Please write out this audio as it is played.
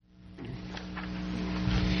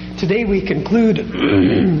Today we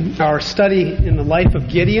conclude our study in the life of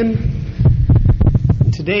Gideon.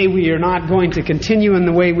 Today we are not going to continue in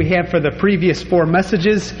the way we have for the previous 4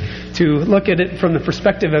 messages to look at it from the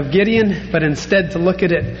perspective of Gideon, but instead to look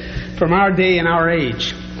at it from our day and our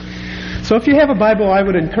age. So if you have a Bible, I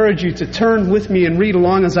would encourage you to turn with me and read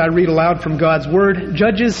along as I read aloud from God's Word.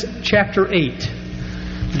 Judges chapter 8.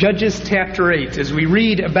 Judges chapter 8, as we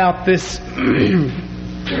read about this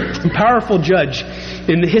powerful judge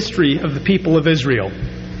in the history of the people of Israel.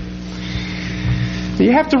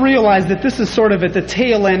 You have to realize that this is sort of at the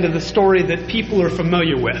tail end of the story that people are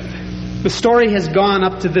familiar with. The story has gone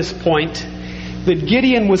up to this point that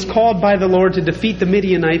Gideon was called by the Lord to defeat the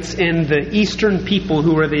Midianites and the eastern people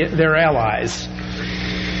who were their allies.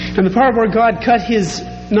 And the part where God cut his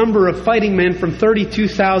number of fighting men from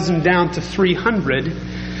 32,000 down to 300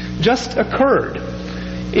 just occurred.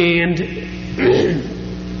 And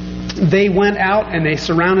they went out and they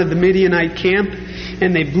surrounded the Midianite camp,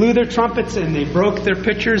 and they blew their trumpets and they broke their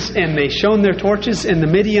pitchers and they shone their torches, and the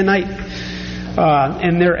Midianite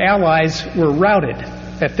and their allies were routed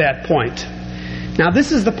at that point. Now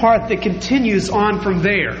this is the part that continues on from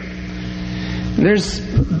there. There's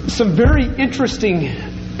some very interesting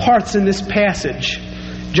parts in this passage,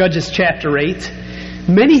 Judges chapter 8.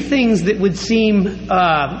 Many things that would seem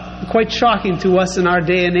quite shocking to us in our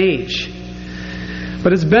day and age.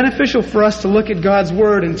 But it's beneficial for us to look at God's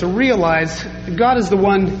Word and to realize that God is the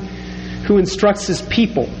one who instructs His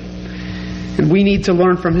people. And we need to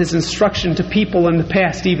learn from His instruction to people in the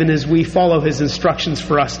past, even as we follow His instructions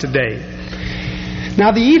for us today.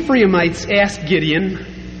 Now the Ephraimites asked Gideon,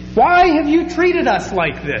 "Why have you treated us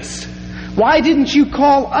like this? Why didn't you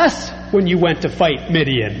call us when you went to fight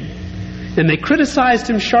Midian?" And they criticized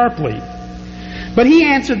him sharply. But he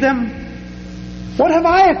answered them, "What have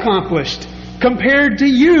I accomplished compared to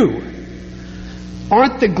you?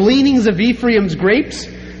 Aren't the gleanings of Ephraim's grapes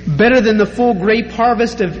better than the full grape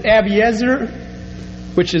harvest of Abiezer,"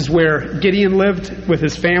 which is where Gideon lived with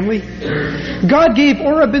his family? "God gave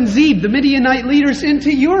Oreb and Zeb, the Midianite leaders,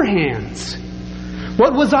 into your hands.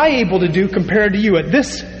 What was I able to do compared to you?" At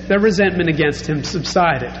this, their resentment against him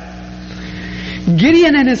subsided.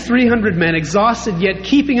 Gideon and his 300 men, exhausted yet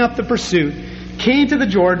keeping up the pursuit, came to the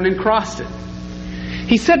Jordan and crossed it.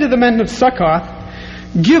 He said to the men of Succoth,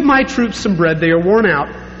 "Give my troops some bread, they are worn out,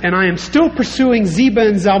 and I am still pursuing Zebah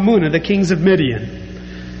and Zalmunna, the kings of Midian."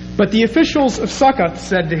 But the officials of Succoth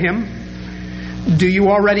said to him, "Do you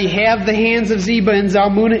already have the hands of Zebah and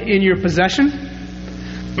Zalmunna in your possession?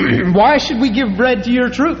 Why should we give bread to your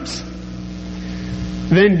troops?"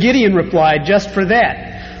 Then Gideon replied, "Just for that.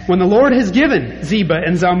 When the Lord has given Zebah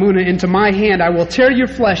and Zalmunna into my hand, I will tear your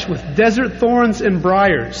flesh with desert thorns and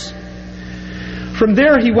briars." From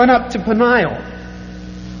there he went up to Peniel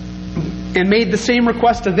and made the same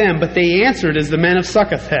request to them, but they answered as the men of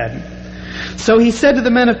Succoth had. So he said to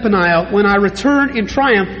the men of Peniel, "When I return in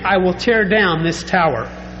triumph, I will tear down this tower."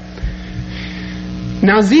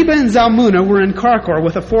 Now Zebah and Zalmunna were in Karkor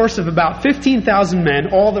with a force of about 15,000 men,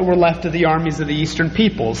 all that were left of the armies of the eastern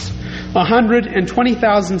peoples.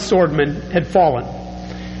 120,000 swordmen had fallen.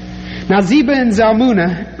 Now Zebah and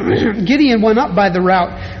Zalmunna, Gideon went up by the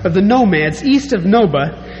route of the nomads east of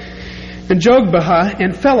Nobah and Jogbehah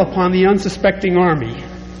and fell upon the unsuspecting army.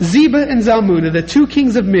 Zebah and Zalmunna, the 2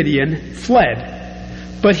 kings of Midian, fled,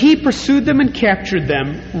 but he pursued them and captured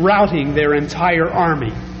them, routing their entire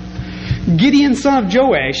army. Gideon, son of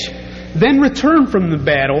Joash, then returned from the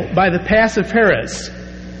battle by the pass of Heres.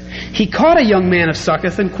 He caught a young man of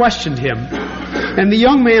Succoth and questioned him. And the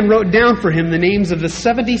young man wrote down for him the names of the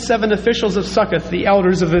 77 officials of Succoth, the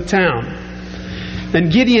elders of the town. Then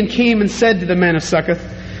Gideon came and said to the men of Succoth,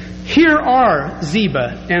 "Here are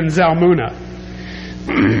Zebah and Zalmunna,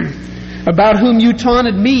 about whom you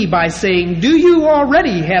taunted me by saying, 'Do you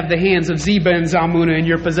already have the hands of Zebah and Zalmunna in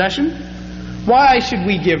your possession? Why should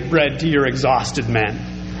we give bread to your exhausted men?'"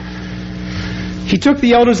 He took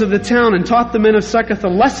the elders of the town and taught the men of Succoth a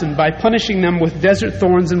lesson by punishing them with desert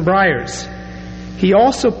thorns and briars. He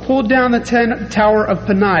also pulled down the tower of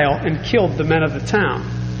Peniel and killed the men of the town.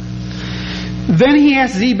 Then he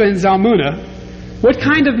asked Zebah and Zalmunna, "What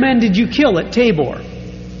kind of men did you kill at Tabor?"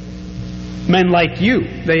 "Men like you,"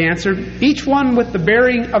 they answered, "each one with the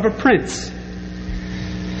bearing of a prince."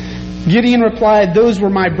 Gideon replied, "Those were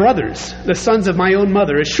my brothers, the sons of my own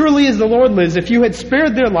mother. As surely as the Lord lives, if you had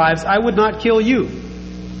spared their lives, I would not kill you."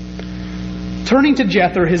 Turning to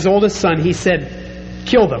Jether, his oldest son, he said,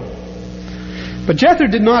 "Kill them." But Jether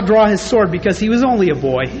did not draw his sword because he was only a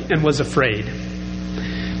boy and was afraid.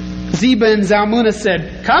 Zebah and Zalmunna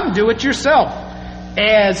said, "Come, do it yourself.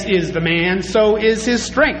 As is the man, so is his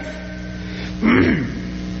strength."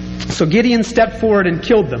 So Gideon stepped forward and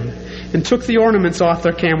killed them, and took the ornaments off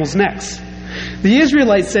their camels' necks. The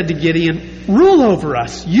Israelites said to Gideon, "Rule over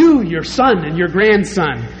us, you, your son, and your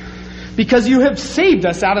grandson, because you have saved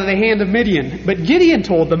us out of the hand of Midian." But Gideon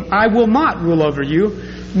told them, "I will not rule over you,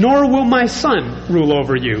 nor will my son rule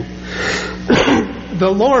over you.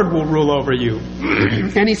 The Lord will rule over you."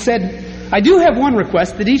 And he said, "I do have one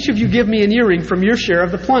request, that each of you give me an earring from your share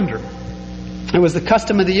of the plunder." It was the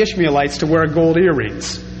custom of the Ishmaelites to wear gold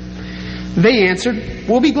earrings. They answered,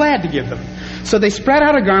 "We'll be glad to give them." So they spread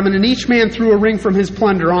out a garment, and each man threw a ring from his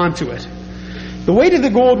plunder onto it. The weight of the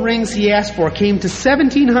gold rings he asked for came to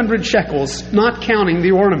 1,700 shekels, not counting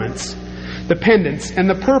the ornaments, the pendants, and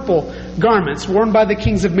the purple garments worn by the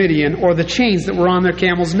kings of Midian, or the chains that were on their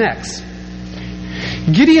camels' necks.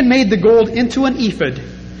 Gideon made the gold into an ephod,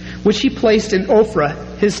 which he placed in Ophrah,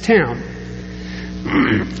 his town.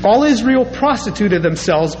 All Israel prostituted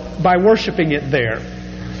themselves by worshiping it there,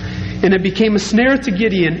 and it became a snare to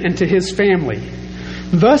Gideon and to his family.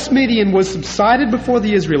 Thus Midian was subsided before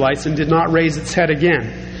the Israelites and did not raise its head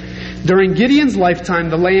again. During Gideon's lifetime,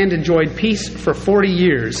 the land enjoyed peace for 40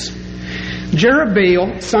 years.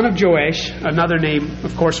 Jerubbaal, son of Joash, another name,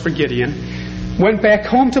 of course, for Gideon, went back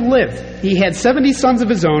home to live. He had 70 sons of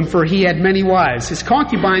his own, for he had many wives. His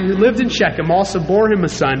concubine, who lived in Shechem, also bore him a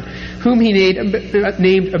son, whom he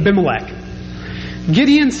named Abimelech.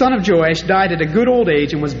 Gideon, son of Joash, died at a good old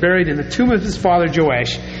age and was buried in the tomb of his father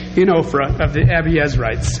Joash in Ophrah of the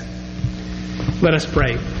Abiezrites. Let us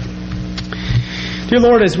pray. Dear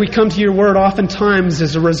Lord, as we come to your word, oftentimes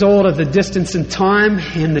as a result of the distance in time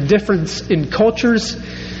and the difference in cultures,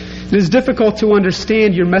 it is difficult to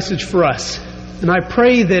understand your message for us. And I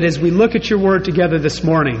pray that as we look at your word together this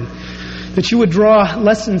morning, that you would draw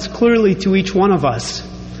lessons clearly to each one of us.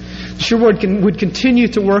 That your word would continue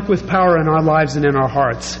to work with power in our lives and in our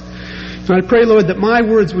hearts. And I pray, Lord, that my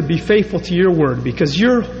words would be faithful to your word, because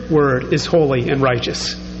your word is holy and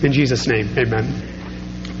righteous. In Jesus' name, amen.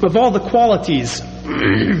 Of all the qualities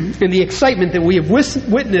and the excitement that we have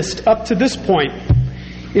witnessed up to this point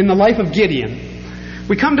in the life of Gideon,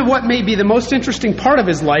 we come to what may be the most interesting part of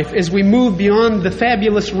his life as we move beyond the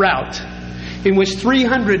fabulous rout in which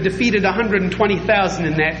 300 defeated 120,000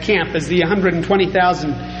 in that camp, as the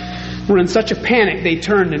 120,000 were in such a panic they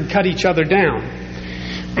turned and cut each other down.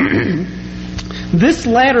 This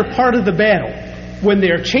latter part of the battle, when they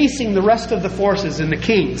are chasing the rest of the forces and the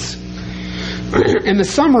kings, and the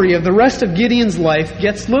summary of the rest of Gideon's life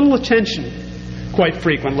gets little attention quite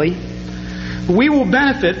frequently. We will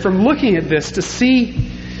benefit from looking at this to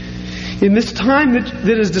see in this time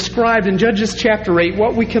that is described in Judges chapter 8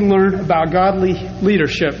 what we can learn about godly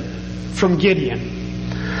leadership from Gideon.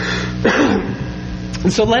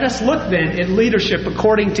 And so let us look then at leadership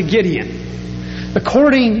according to Gideon,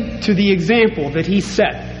 according to the example that he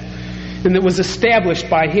set and that was established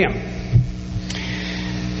by him.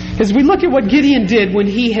 As we look at what Gideon did when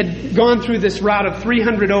he had gone through this rout of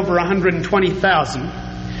 300 over 120,000,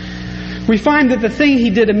 we find that the thing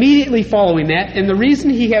he did immediately following that, and the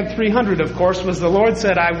reason he had 300, of course, was the Lord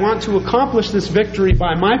said, "I want to accomplish this victory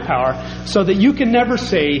by my power, so that you can never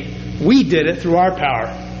say, we did it through our power."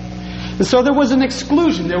 And so there was an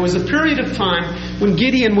exclusion. There was a period of time when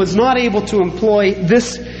Gideon was not able to employ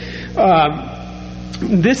this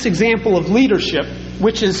example of leadership,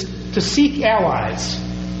 which is to seek allies.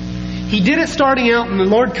 He did it starting out, and the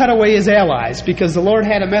Lord cut away his allies because the Lord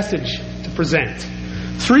had a message to present.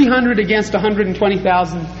 300 against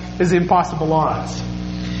 120,000 is impossible odds.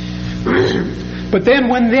 But then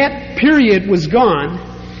when that period was gone,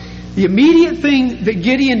 the immediate thing that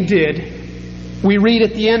Gideon did, we read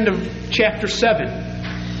at the end of chapter 7.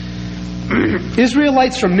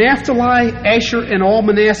 Israelites from Naphtali, Asher, and all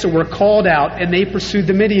Manasseh were called out, and they pursued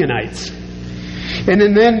the Midianites. And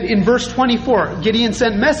then in verse 24, Gideon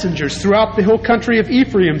sent messengers throughout the hill country of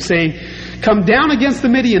Ephraim, saying, "Come down against the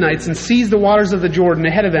Midianites and seize the waters of the Jordan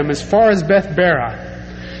ahead of them as far as Beth-barah."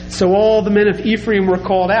 So all the men of Ephraim were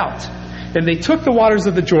called out, and they took the waters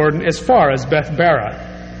of the Jordan as far as Beth-barah.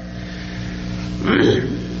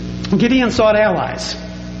 Gideon sought allies.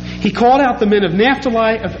 He called out the men of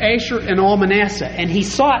Naphtali, of Asher, and all Manasseh, and he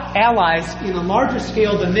sought allies in a larger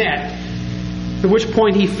scale than that, at which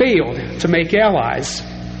point he failed to make allies.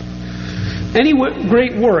 Any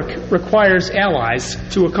great work requires allies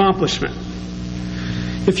to accomplishment.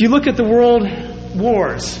 If you look at the world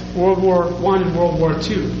wars, World War I and World War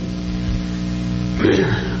II,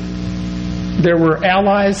 there were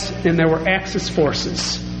allies and there were Axis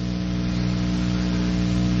forces.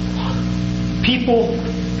 People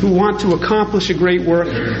who want to accomplish a great work,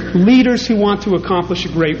 leaders who want to accomplish a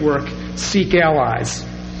great work, seek allies.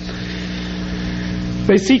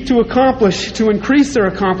 They seek to increase their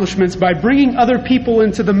accomplishments by bringing other people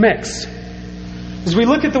into the mix. As we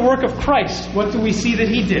look at the work of Christ, what do we see that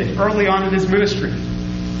He did early on in His ministry?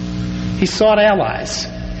 He sought allies.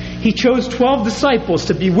 He chose 12 disciples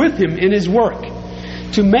to be with Him in His work,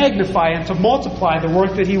 to magnify and to multiply the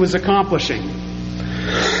work that He was accomplishing.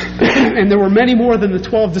 And there were many more than the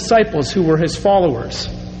 12 disciples who were His followers,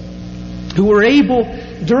 who were able,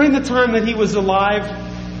 during the time that He was alive,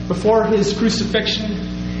 before His crucifixion,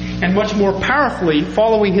 and much more powerfully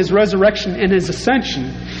following His resurrection and His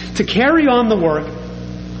ascension, to carry on the work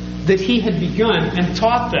that He had begun and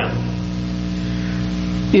taught them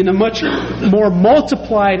in a much more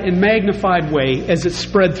multiplied and magnified way as it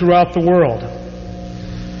spread throughout the world.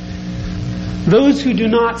 Those who do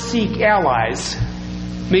not seek allies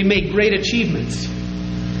may make great achievements,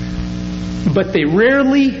 but they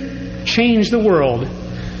rarely change the world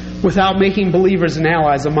without making believers and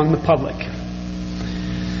allies among the public.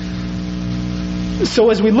 So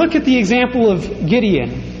as we look at the example of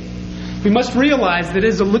Gideon, we must realize that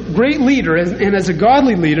as a great leader and as a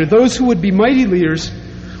godly leader, those who would be mighty leaders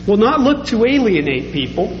will not look to alienate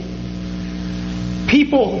people.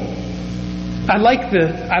 I like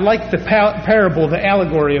the parable, the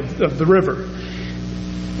allegory of the river.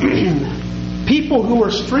 People who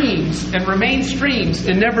are streams and remain streams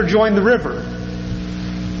and never join the river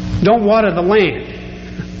don't water the land.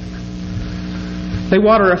 They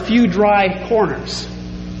water a few dry corners.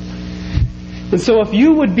 And so if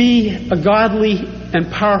you would be a godly and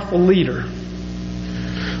powerful leader,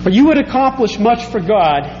 or you would accomplish much for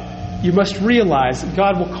God, you must realize that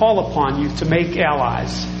God will call upon you to make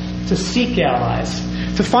allies, to seek allies,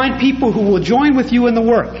 to find people who will join with you in the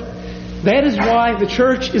work. That is why the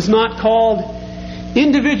church is not called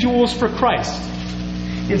individuals for Christ.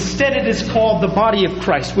 Instead, it is called the body of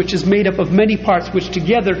Christ, which is made up of many parts, which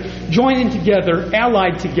together, joining together,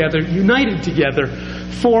 allied together, united together,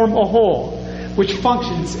 form a whole, which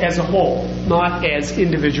functions as a whole, not as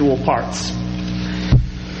individual parts.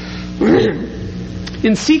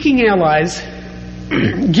 In seeking allies,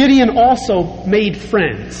 Gideon also made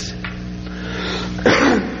friends.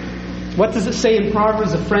 What does it say in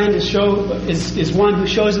Proverbs? A friend is one who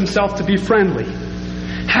shows himself to be friendly.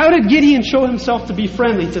 How did Gideon show himself to be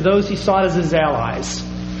friendly to those he sought as his allies?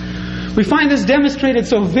 We find this demonstrated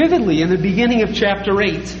so vividly in the beginning of chapter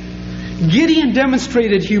 8. Gideon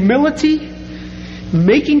demonstrated humility,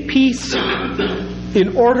 making peace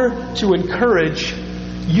in order to encourage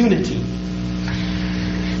unity.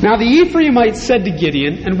 Now the Ephraimites said to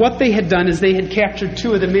Gideon, and what they had done is they had captured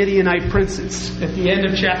 2 of the Midianite princes at the end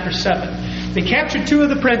of chapter 7. They captured 2 of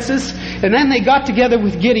the princes, and then they got together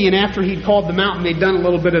with Gideon after he'd called them out, and they'd done a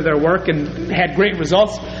little bit of their work and had great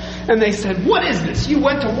results. And they said, "What is this? You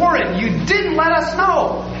went to war and you didn't let us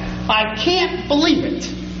know. I can't believe it."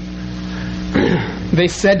 They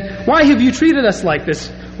said, "Why have you treated us like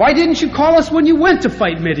this? Why didn't you call us when you went to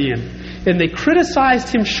fight Midian?" And they criticized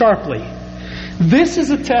him sharply. This is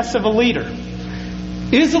a test of a leader.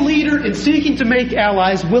 Is a leader in seeking to make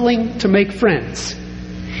allies willing to make friends?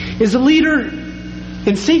 Is a leader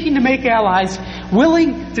in seeking to make allies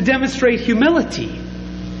willing to demonstrate humility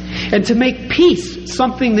and to make peace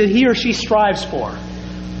something that he or she strives for?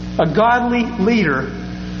 A godly leader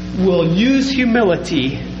will use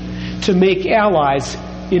humility to make allies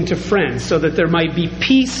into friends so that there might be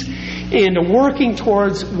peace and a working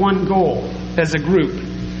towards one goal as a group.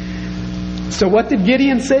 So what did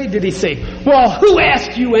Gideon say? Did he say, "Well, who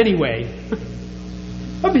asked you anyway?"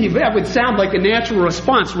 I mean, that would sound like a natural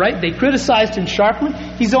response, right? They criticized him sharply.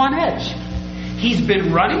 He's on edge. He's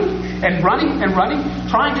been running and running and running,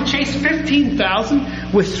 trying to chase 15,000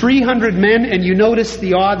 with 300 men, and you notice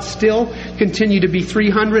the odds still continue to be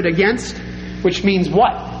 300 against, which means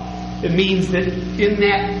what? It means that in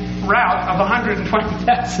that rout of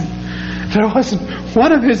 120,000, there wasn't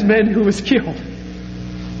one of his men who was killed.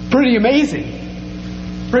 Pretty amazing.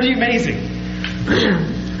 Pretty amazing.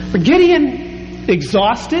 But Gideon,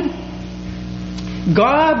 exhausted,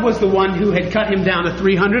 God was the one who had cut him down to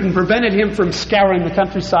 300 and prevented him from scouring the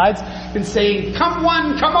countrysides and saying, "Come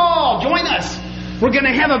one, come all, join us. We're going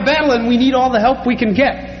to have a battle and we need all the help we can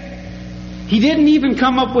get." He didn't even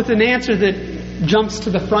come up with an answer that jumps to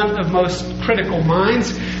the front of most critical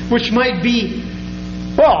minds, which might be,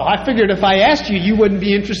 "Well, I figured if I asked you, you wouldn't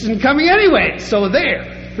be interested in coming anyway, so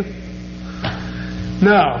there."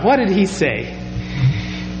 No, what did he say?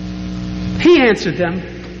 He answered them,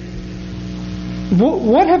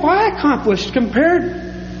 "What have I accomplished compared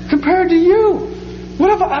to you? What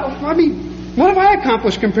have I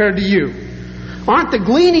accomplished compared to you? Aren't the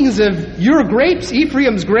gleanings of your grapes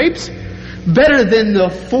Ephraim's grapes? Better than the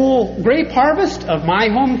full grape harvest of my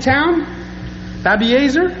hometown,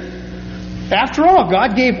 Abiezer? After all,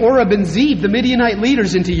 God gave Oreb and Zeb, the Midianite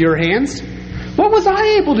leaders, into your hands. What was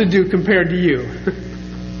I able to do compared to you?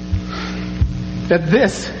 At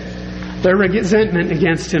this, their resentment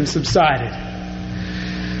against him subsided.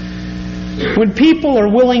 When people are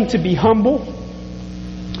willing to be humble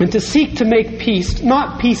and to seek to make peace,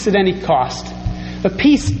 not peace at any cost, but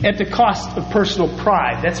peace at the cost of personal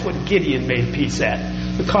pride. That's what Gideon made peace at,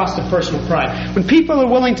 the cost of personal pride. When people are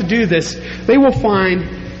willing to do this, they will find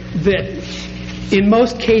that in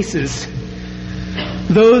most cases,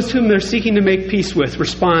 those whom they're seeking to make peace with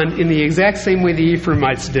respond in the exact same way the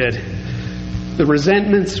Ephraimites did. The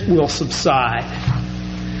resentments will subside.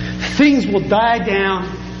 Things will die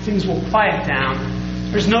down. Things will quiet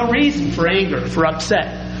down. There's no reason for anger, for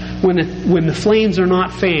upset, when the flames are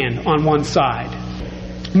not fanned on one side.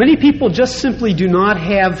 Many people just simply do not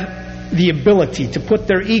have the ability to put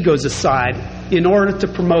their egos aside in order to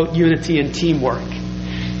promote unity and teamwork.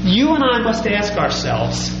 You and I must ask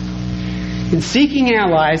ourselves, in seeking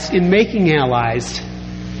allies, in making allies,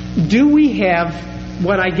 do we have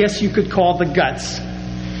what I guess you could call the guts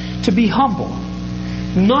to be humble,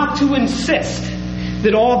 not to insist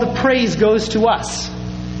that all the praise goes to us?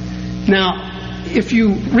 Now, if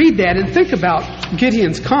you read that and think about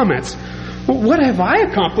Gideon's comments, well, what have I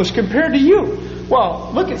accomplished compared to you?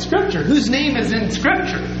 Well, look at Scripture. Whose name is in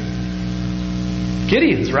Scripture?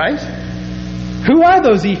 Gideon's, right? Who are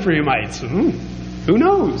those Ephraimites? Who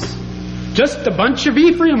knows? Just a bunch of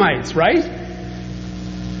Ephraimites, right?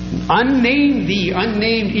 The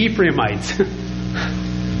unnamed Ephraimites.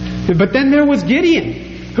 But then there was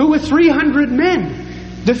Gideon, who with 300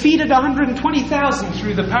 men defeated 120,000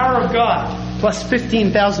 through the power of God, plus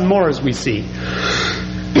 15,000 more as we see.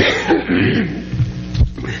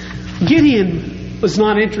 Gideon was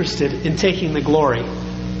not interested in taking the glory.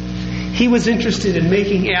 He was interested in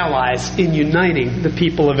making allies, in uniting the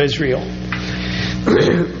people of Israel.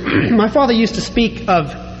 My father used to speak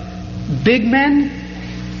of big men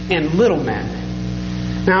and little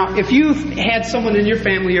men. Now, if you've had someone in your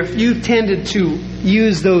family, or if you tended to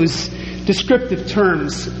use those descriptive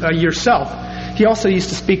terms yourself, he also used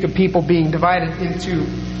to speak of people being divided into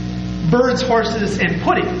birds, horses, and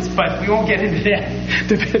puddings, but we won't get into that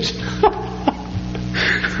division.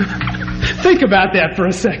 Think about that for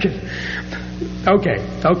a second. Okay.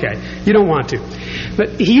 You don't want to.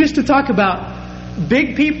 But he used to talk about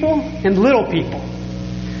big people and little people.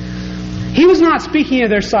 He was not speaking of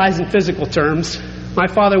their size in physical terms. My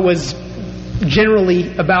father was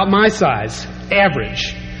generally about my size,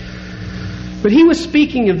 average. But he was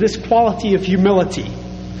speaking of this quality of humility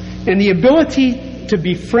and the ability to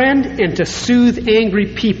befriend and to soothe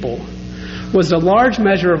angry people was a large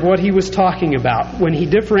measure of what he was talking about when he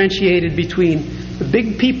differentiated between the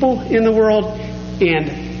big people in the world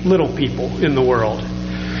and little people in the world.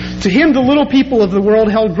 To him, the little people of the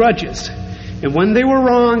world held grudges, and when they were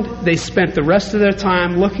wronged, they spent the rest of their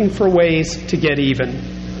time looking for ways to get even.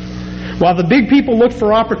 While the big people looked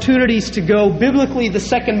for opportunities to go biblically the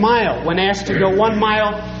second mile, when asked to go 1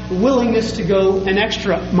 mile, willingness to go an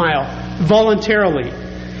extra mile voluntarily.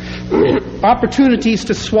 Opportunities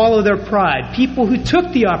to swallow their pride. People who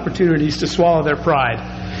took the opportunities to swallow their pride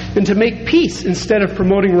and to make peace instead of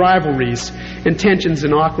promoting rivalries and tensions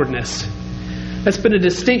and awkwardness. That's been a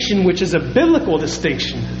distinction which is a biblical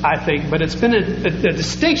distinction, I think, but it's been a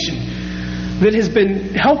distinction that has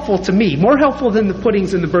been helpful to me, more helpful than the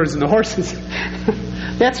puddings and the birds and the horses.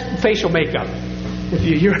 That's facial makeup. If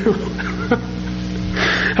you hear.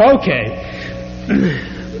 Okay.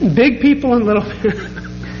 Big people and little people.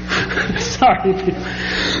 Sorry.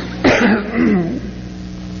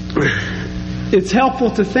 It's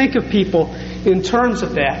helpful to think of people in terms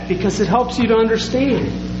of that because it helps you to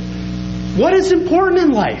understand what is important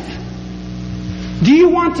in life. Do you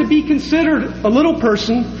want to be considered a little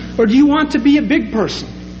person, or do you want to be a big person?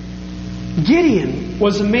 Gideon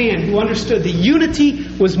was a man who understood that unity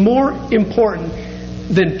was more important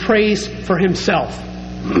than praise for himself.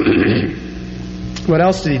 What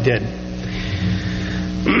else did he do?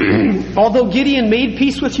 Although Gideon made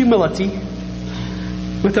peace with humility,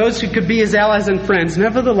 with those who could be his allies and friends,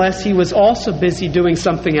 nevertheless he was also busy doing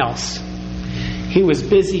something else. He was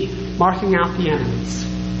busy marking out the enemies.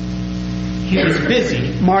 He was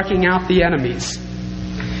busy marking out the enemies.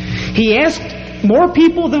 He asked more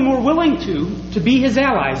people than were willing to be his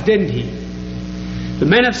allies, didn't he? The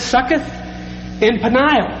men of Succoth and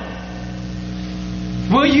Peniel.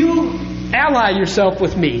 Will you ally yourself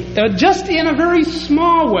with me? Just in a very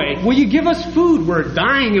small way. Will you give us food? We're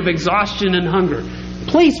dying of exhaustion and hunger.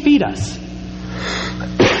 Please feed us.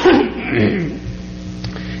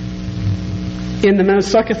 in the Mount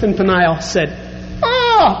Succoth and Peniel said,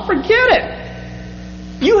 "Oh, forget it.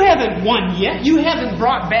 You haven't won yet. You haven't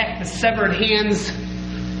brought back the severed hands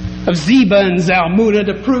of Zeba and Zalmunna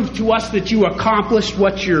to prove to us that you accomplished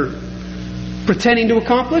what you're pretending to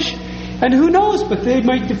accomplish. And who knows, but they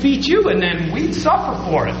might defeat you, and then we'd suffer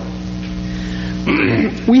for it."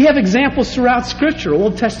 We have examples throughout Scripture,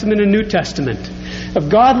 Old Testament and New Testament, of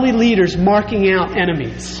godly leaders marking out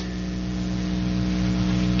enemies.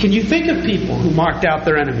 Can you think of people who marked out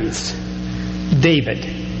their enemies? David.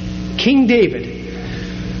 King David.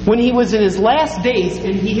 When he was in his last days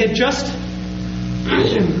and he had just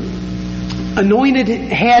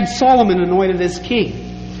had Solomon anointed as king,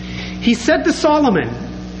 he said to Solomon,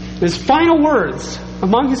 his final words,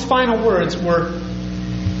 among his final words were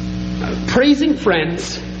praising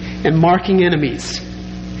friends and marking enemies.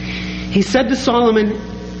 He said to Solomon,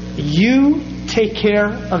 "You take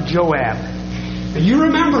care of Joab." Now you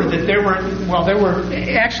remember that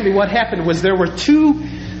actually what happened was there were two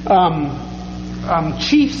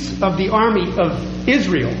chiefs of the army of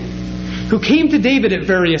Israel who came to David at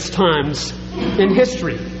various times in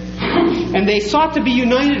history. And they sought to be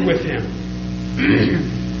united with him.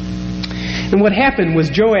 And what happened was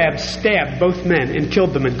Joab stabbed both men and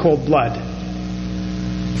killed them in cold blood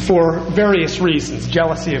for various reasons.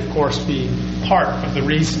 Jealousy, of course, being part of the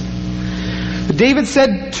reason. David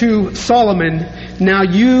said to Solomon, "Now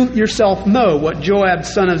you yourself know what Joab,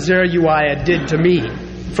 son of Zeruiah, did to me."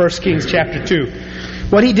 1 Kings chapter 2.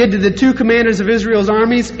 What he did to the two commanders of Israel's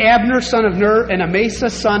armies, Abner, son of Ner, and Amasa,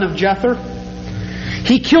 son of Jether.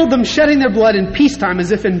 He killed them, shedding their blood in peacetime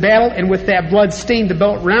as if in battle, and with that blood stained the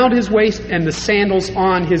belt round his waist and the sandals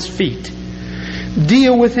on his feet.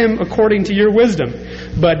 Deal with him according to your wisdom,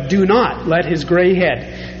 but do not let his gray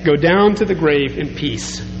head go down to the grave in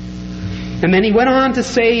peace. And then he went on to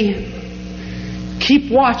say, "Keep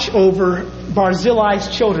watch over Barzillai's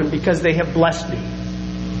children because they have blessed me.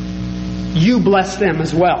 You bless them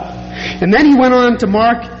as well." And then he went on to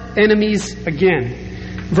mark enemies again.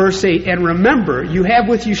 Verse 8, "And remember, you have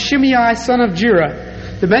with you Shimei, son of Gera,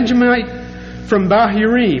 the Benjamite from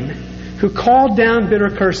Bahurim, who called down bitter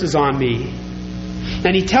curses on me."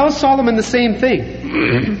 And he tells Solomon the same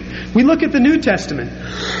thing. We look at the New Testament,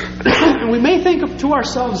 and we may think to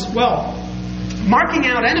ourselves, well, marking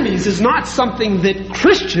out enemies is not something that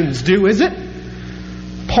Christians do, is it?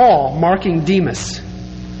 Paul marking Demas.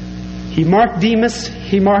 He marked Demas,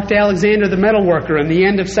 he marked Alexander the metalworker in the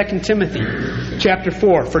end of 2 Timothy chapter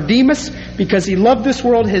 4. "For Demas, because he loved this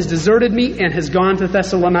world, has deserted me and has gone to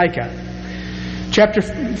Thessalonica." Chapter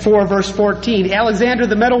 4, verse 14, "Alexander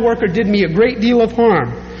the metalworker did me a great deal of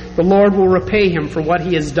harm. The Lord will repay him for what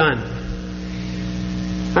he has done."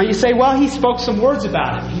 Now you say, well, he spoke some words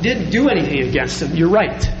about him. He didn't do anything against him. You're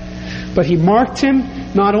right. But he marked him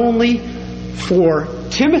not only for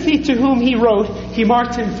Timothy, to whom he wrote, he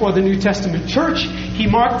marked him for the New Testament church. He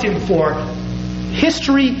marked him for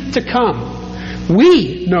history to come.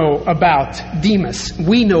 We know about Demas.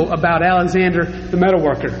 We know about Alexander the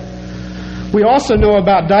metalworker. We also know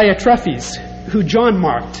about Diotrephes, who John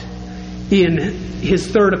marked in his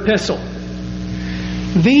third epistle.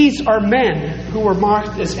 These are men who were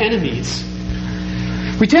marked as enemies.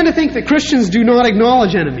 We tend to think that Christians do not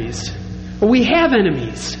acknowledge enemies. But we have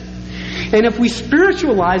enemies. And if we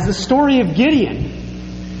spiritualize the story of Gideon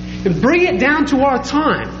and bring it down to our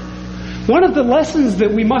time, one of the lessons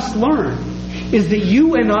that we must learn is that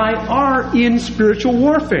you and I are in spiritual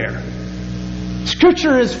warfare.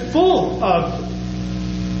 Scripture is full of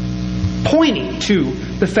pointing to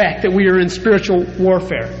the fact that we are in spiritual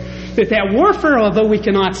warfare. That warfare, although we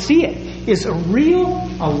cannot see it, is a real,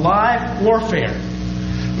 alive warfare.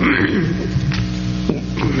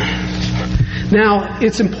 Now,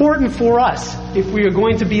 it's important for us, if we are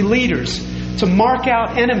going to be leaders, to mark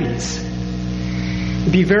out enemies.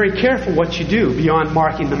 Be very careful what you do beyond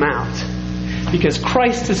marking them out. Because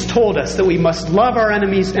Christ has told us that we must love our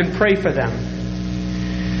enemies and pray for them.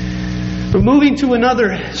 But moving to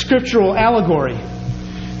another scriptural allegory,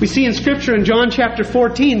 we see in Scripture in John chapter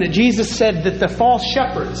 14 that Jesus said that the false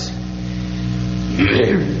shepherds,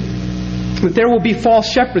 that there will be false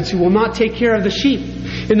shepherds who will not take care of the sheep,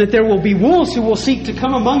 and that there will be wolves who will seek to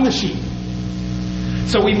come among the sheep.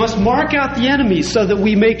 So we must mark out the enemies so that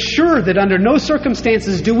we make sure that under no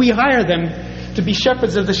circumstances do we hire them to be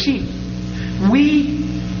shepherds of the sheep. We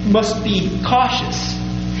must be cautious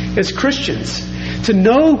as Christians to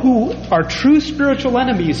know who are true spiritual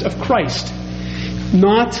enemies of Christ,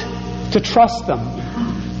 not to trust them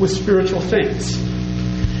with spiritual things.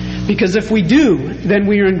 Because if we do, then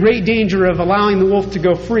we are in great danger of allowing the wolf to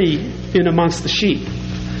go free in amongst the sheep.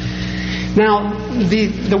 Now,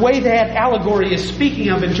 the way that allegory is speaking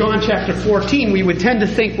of in John chapter 14, we would tend to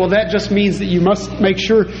think, well, that just means that you must make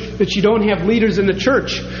sure that you don't have leaders in the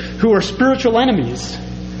church who are spiritual enemies.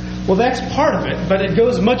 Well, that's part of it, but it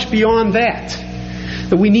goes much beyond that.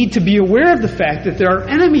 That we need to be aware of the fact that there are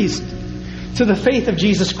enemies to the faith of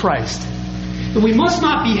Jesus Christ. And we must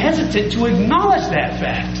not be hesitant to acknowledge that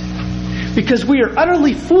fact, because we are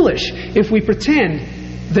utterly foolish if we pretend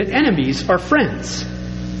that enemies are friends.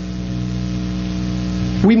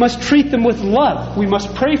 We must treat them with love. We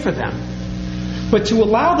must pray for them. But to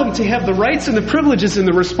allow them to have the rights and the privileges and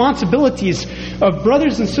the responsibilities of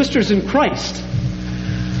brothers and sisters in Christ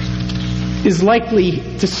is likely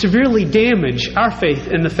to severely damage our faith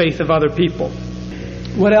and the faith of other people.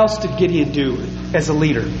 What else did Gideon do as a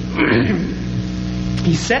leader?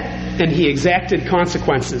 He set and he exacted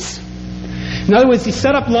consequences. In other words, he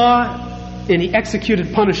set up law and he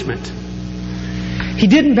executed punishment. He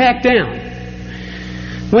didn't back down.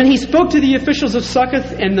 When he spoke to the officials of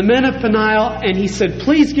Succoth and the men of Peniel, and he said,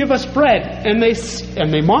 "Please give us bread," and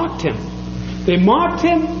they mocked him. They mocked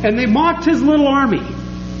him, and they mocked his little army.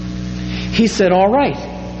 He said, "All right,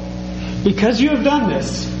 because you have done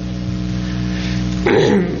this."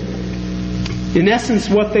 In essence,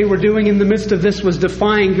 what they were doing in the midst of this was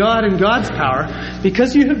defying God and God's power.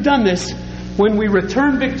 Because you have done this, when we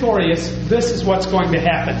return victorious, this is what's going to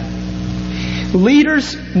happen.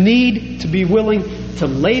 Leaders need to be willing to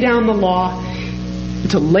lay down the law,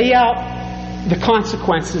 to lay out the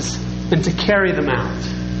consequences, and to carry them out.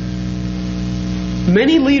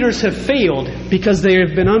 Many leaders have failed because they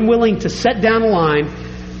have been unwilling to set down a line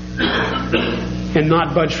and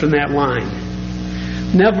not budge from that line.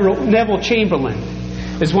 Neville Chamberlain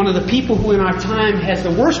is one of the people who in our time has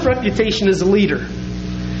the worst reputation as a leader,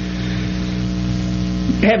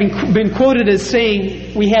 having been quoted as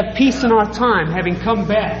saying, "We have peace in our time," having come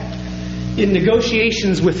back in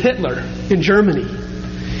negotiations with Hitler in Germany.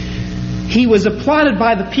 He was applauded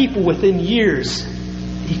by the people within years.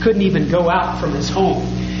 He couldn't even go out from his home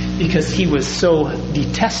because he was so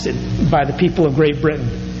detested by the people of Great Britain.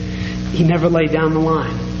 He never laid down the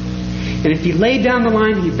line. And if he laid down the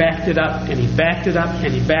line, he backed it up, and he backed it up,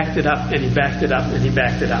 and he backed it up, and he backed it up, and he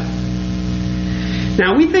backed it up.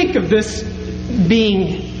 Now, we think of this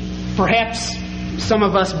being, perhaps some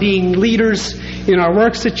of us being leaders in our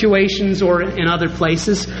work situations or in other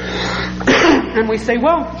places, and we say,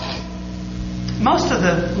 well, most of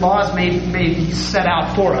the laws may be set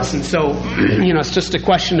out for us, and so it's just a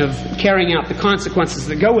question of carrying out the consequences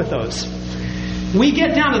that go with those. We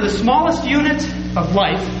get down to the smallest unit of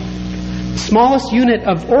life, smallest unit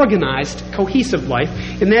of organized, cohesive life,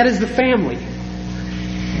 and that is the family.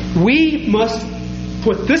 We must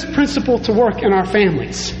put this principle to work in our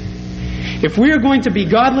families. If we are going to be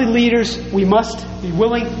godly leaders, we must be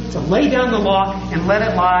willing to lay down the law and let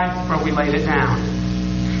it lie where we laid it down.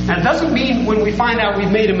 Now, it doesn't mean when we find out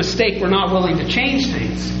we've made a mistake, we're not willing to change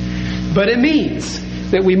things. But it means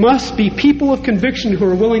that we must be people of conviction who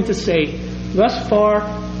are willing to say, thus far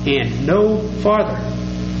and no farther.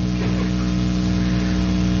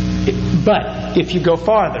 But if you go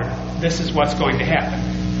farther, this is what's going to happen.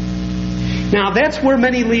 Now, that's where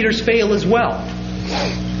many leaders fail as well.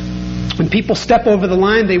 When people step over the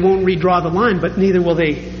line, they won't redraw the line, but neither will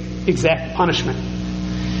they exact punishment.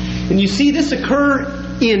 And you see this occur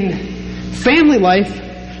in family life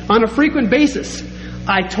on a frequent basis.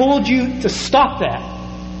 I told you to stop that.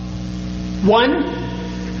 1,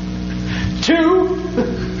 2.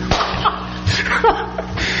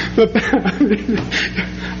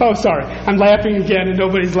 Oh, sorry. I'm laughing again and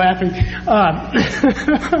nobody's laughing.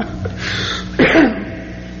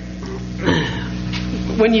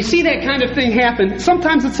 When you see that kind of thing happen,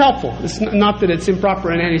 sometimes it's helpful. It's not that it's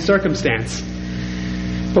improper in any circumstance.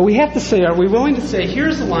 But we have to say, are we willing to say,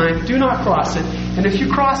 here's the line, do not cross it, and if you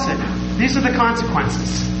cross it, these are the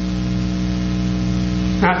consequences.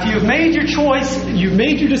 Now, if you've made your choice, you've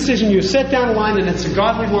made your decision, you've set down a line, and it's a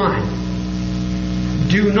godly line,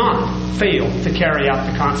 do not fail to carry out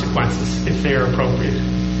the consequences if they are appropriate.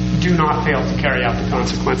 Do not fail to carry out the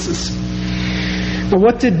consequences. But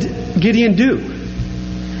what did Gideon do?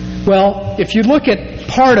 Well, if you look at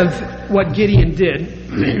part of what Gideon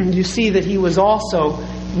did, you see that he was also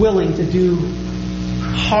willing to do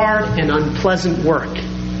hard and unpleasant work.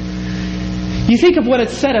 You think of what it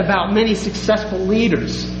said about many successful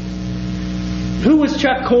leaders. Who was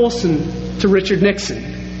Chuck Colson to Richard Nixon?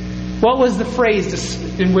 What was the phrase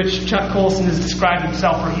in which Chuck Colson has described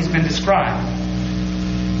himself, or he's been described?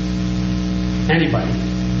 Anybody?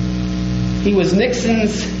 He was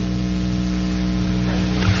Nixon's...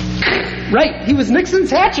 Right, he was Nixon's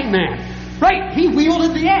hatchet man. Right, he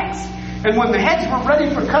wielded the axe. And when the heads were ready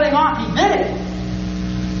for cutting off, he did it.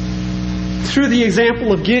 Through the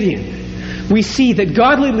example of Gideon, we see that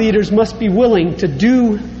godly leaders must be willing to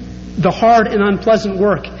do the hard and unpleasant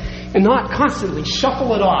work and not constantly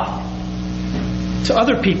shuffle it off to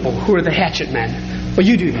other people who are the hatchet men. Well,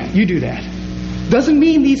 you do that. You do that. Doesn't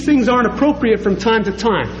mean these things aren't appropriate from time to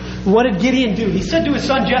time. What did Gideon do? He said to his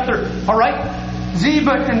son Jether, all right,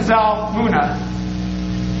 Zebah and Zalmunna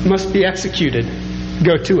must be executed.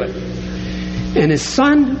 Go to it. And his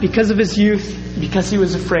son, because of his youth, because he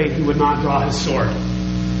was afraid, he would not draw his sword.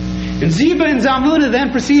 And Zebah and Zalmunna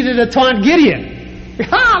then proceeded to taunt Gideon.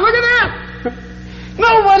 Ha! Look at that!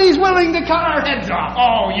 Nobody's willing to cut our heads off.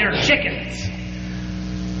 Oh, you're chickens.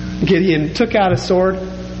 Gideon took out a sword.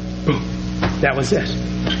 Boom. That was it.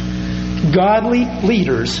 Godly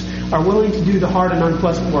leaders are willing to do the hard and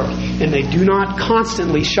unpleasant work, and they do not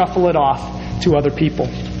constantly shuffle it off to other people.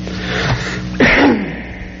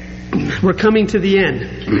 We're coming to the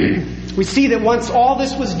end. We see that once all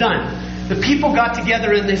this was done, the people got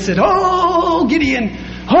together and they said, "Oh, Gideon!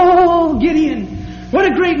 Oh, Gideon! What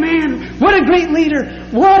a great man! What a great leader!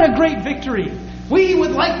 What a great victory! We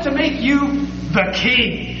would like to make you the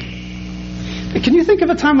king." Can you think of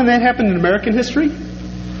a time when that happened in American history?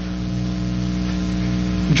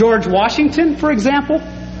 George Washington, for example,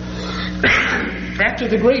 after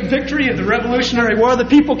the great victory of the Revolutionary War, the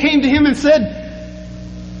people came to him and said,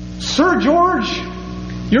 "Sir George,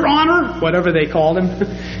 Your Honor," whatever they called him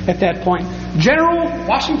at that point, "General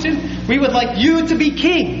Washington, we would like you to be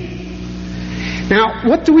king." Now,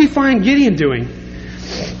 what do we find Gideon doing?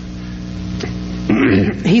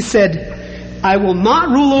 He said, "I will not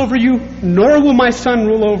rule over you, nor will my son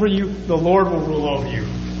rule over you. The Lord will rule over you."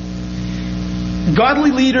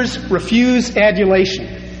 Godly leaders refuse adulation.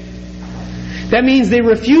 That means they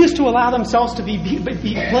refuse to allow themselves to be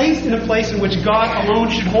placed in a place in which God alone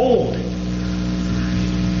should hold.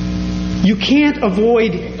 You can't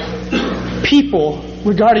avoid people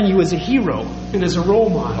regarding you as a hero and as a role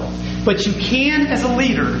model. But you can, as a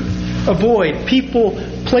leader, avoid people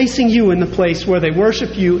placing you in the place where they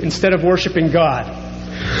worship you instead of worshiping God.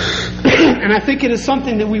 And I think it is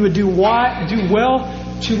something that we would do well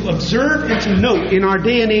to observe and to note in our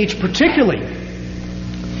day and age particularly.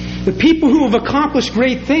 The people who have accomplished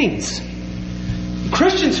great things,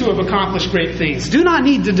 Christians who have accomplished great things, do not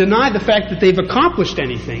need to deny the fact that they've accomplished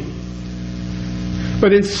anything.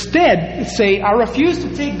 But instead say, "I refuse to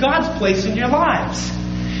take God's place in your lives.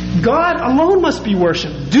 God alone must be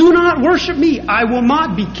worshipped. Do not worship me. I will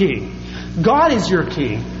not be king. God is your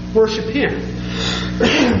king. Worship Him."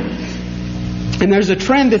 And there's a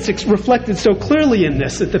trend that's reflected so clearly in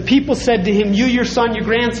this, that the people said to him, "You, your son, your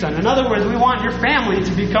grandson." In other words, we want your family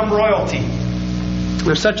to become royalty.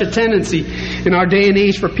 There's such a tendency in our day and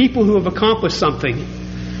age for people who have accomplished something.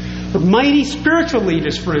 For mighty spiritual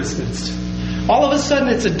leaders, for instance. All of a sudden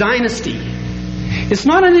it's a dynasty. It's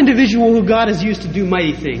not an individual who God has used to do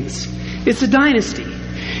mighty things. It's a dynasty.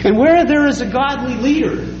 And where there is a godly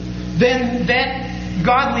leader, then that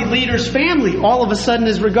godly leader's family all of a sudden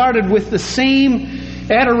is regarded with the same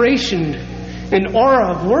adoration and aura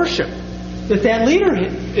of worship that that leader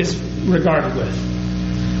is regarded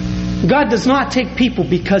with. God does not take people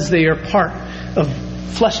because they are part of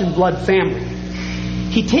flesh and blood family.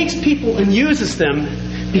 He takes people and uses them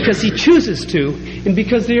because He chooses to and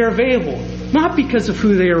because they are available, not because of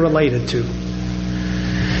who they are related to.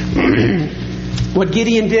 What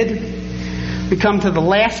Gideon did, we come to the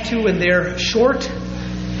last two and they're short.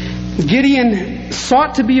 Gideon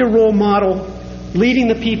sought to be a role model, leading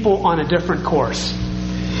the people on a different course.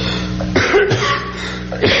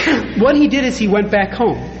 What he did is he went back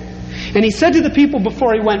home. And he said to the people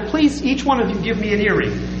before he went, "Please, each one of you give me an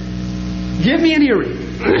earring. Give me an earring.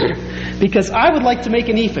 Because I would like to make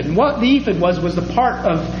an ephod." And what the ephod was the part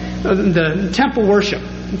of the temple worship,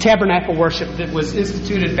 tabernacle worship that was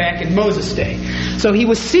instituted back in Moses' day. So he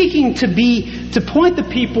was seeking to point the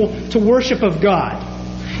people to worship of God.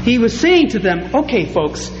 He was saying to them, "Okay,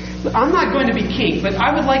 folks, I'm not going to be king, but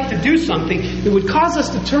I would like to do something that would cause us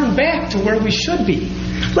to turn back to where we should be.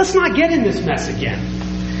 Let's not get in this mess again."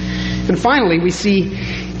 And finally, we see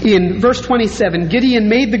in verse 27, Gideon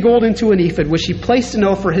made the gold into an ephod, which he placed in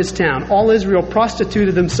Ophir, his town. All Israel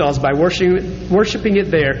prostituted themselves by worshiping it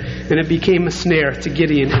there, and it became a snare to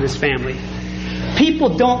Gideon and his family.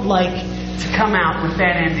 People don't like to come out with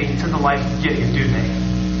that ending to the life of Gideon, do they?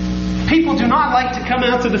 People do not like to come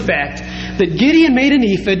out to the fact that Gideon made an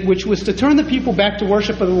ephod, which was to turn the people back to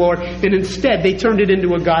worship of the Lord, and instead they turned it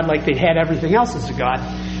into a god like they had everything else as a god,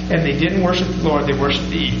 and they didn't worship the Lord, they worshiped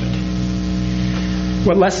the ephod.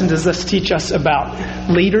 What lesson does this teach us about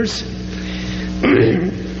leaders?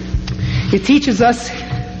 It teaches us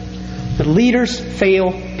that leaders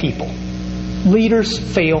fail people. Leaders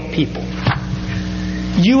fail people.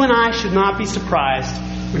 You and I should not be surprised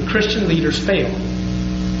when Christian leaders fail.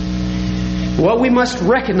 What we must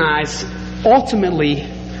recognize ultimately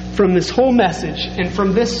from this whole message and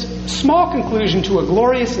from this small conclusion to a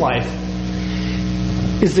glorious life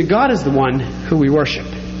is that God is the one who we worship.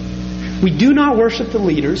 We do not worship the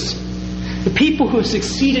leaders. The people who have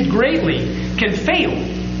succeeded greatly can fail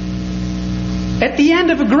at the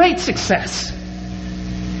end of a great success.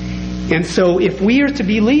 And so if we are to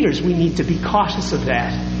be leaders, we need to be cautious of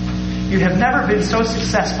that. You have never been so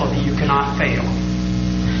successful that you cannot fail.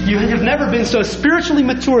 You have never been so spiritually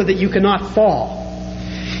mature that you cannot fall.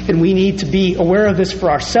 And we need to be aware of this for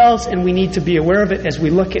ourselves, and we need to be aware of it as we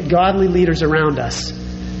look at godly leaders around us.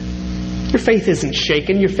 Your faith isn't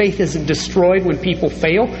shaken. Your faith isn't destroyed when people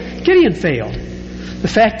fail. Gideon failed. The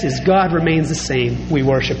fact is, God remains the same. We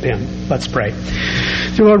worship Him. Let's pray.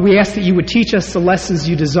 Dear Lord, we ask that you would teach us the lessons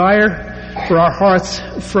you desire for our hearts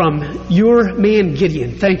from your man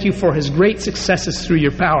Gideon. Thank you for his great successes through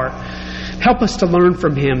your power. Help us to learn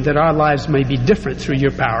from him that our lives may be different through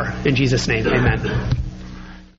your power. In Jesus' name, amen.